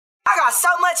I got so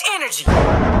much energy.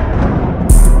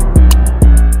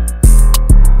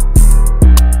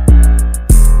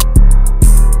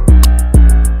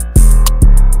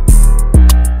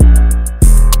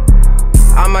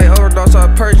 I might overdose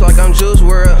on perch like I'm Juice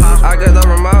WRLD. I got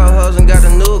over my hoes and got a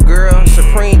new girl.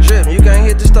 Supreme drip, you can't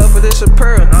hit this stuff for this a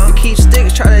pearl. You keep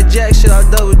sticks, try that jack shit, I'll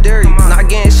double dare you. Not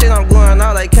getting shit, I'm going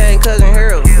out like Kane Cousin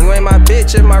Harold. You ain't my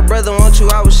bitch, if my brother wants you,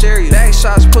 I will share you. Back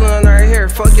shots pulling on her hair,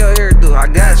 fuck your hairdo, I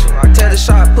got you. I tell the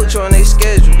shot, put you on their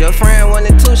schedule. Your friend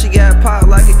wanted two, she got popped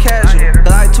like a casual.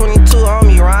 Glock 22 on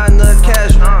me, riding the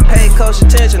casual. Pay close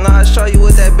attention, I'll show you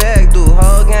what that bag do.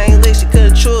 Whole gang lit, she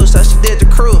couldn't choose, so she did the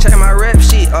crew. Check my rep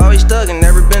sheet, always thuggin',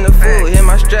 never been a fool. Hit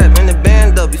my strap in the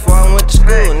band up before I went to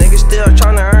school. Niggas still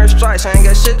tryna earn stripes, I ain't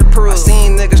got shit to prove. I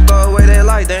seen niggas throw away their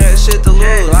life, they had shit to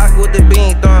lose. Lock with the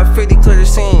bean, throwing 50, clear the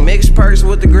scene. Mix perks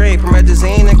with the green,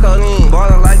 promethazine and codeine.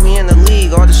 Ballin' like me in the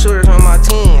league, all the shooters on my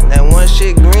team. That one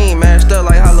shit green, mashed up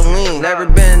like Halloween. Never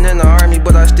been in the army,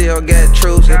 but I still got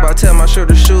troops. If I tell my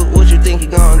shooter shoot, what you think he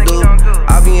gon' do?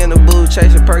 I be in the booth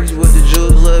chasing perks with the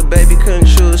juice. Little baby couldn't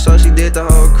choose, so she did the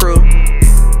whole crew.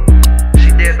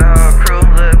 She did the whole crew.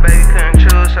 Little baby couldn't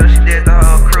choose, so she did the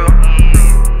whole crew.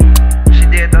 She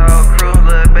did the whole crew.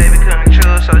 Little baby couldn't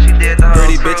choose, so she did the whole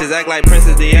crew. Pretty bitches act like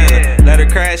Princess Diana. Let her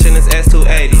crash in this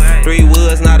S280. 3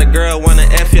 woods, not a girl, wanna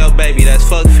F your baby. That's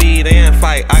fuck, feed, and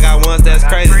fight. I got ones that's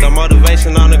crazy. The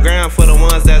motivation on the ground for the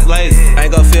ones that's lazy.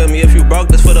 Ain't gon' feel me if you broke,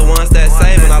 this for the ones that's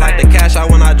saving. I like to cash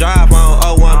out when I drive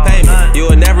on 01 payment. You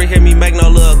will never hear me make no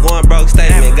little going broke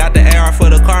statement. Got the AR for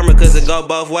the karma, cause it go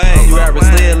both ways. You ever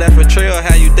slid, left a trail,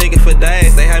 how you thinking for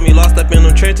days? They had me lost up in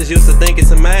them trenches, used to think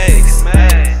it's a maze.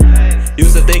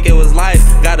 Used to think it was life.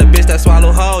 Got a bitch that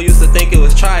swallow whole, used to think it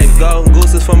was tripe. Golden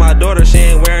gooses for my daughter, she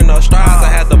ain't wearing no straps. I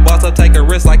had to boss up, take a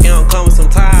risk like it don't come with some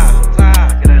time.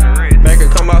 Make her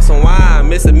come out some wine,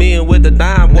 miss a million with the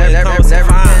dime, boy, it come with some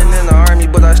fine. Never been in the army,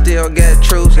 but I still got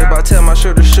troops. If I tell my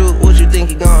shooter shoot, what you think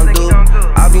he gon' do?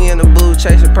 I be in the booth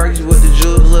chasing perks with the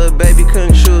juice. Little baby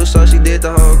couldn't choose, so she did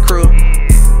the whole crew.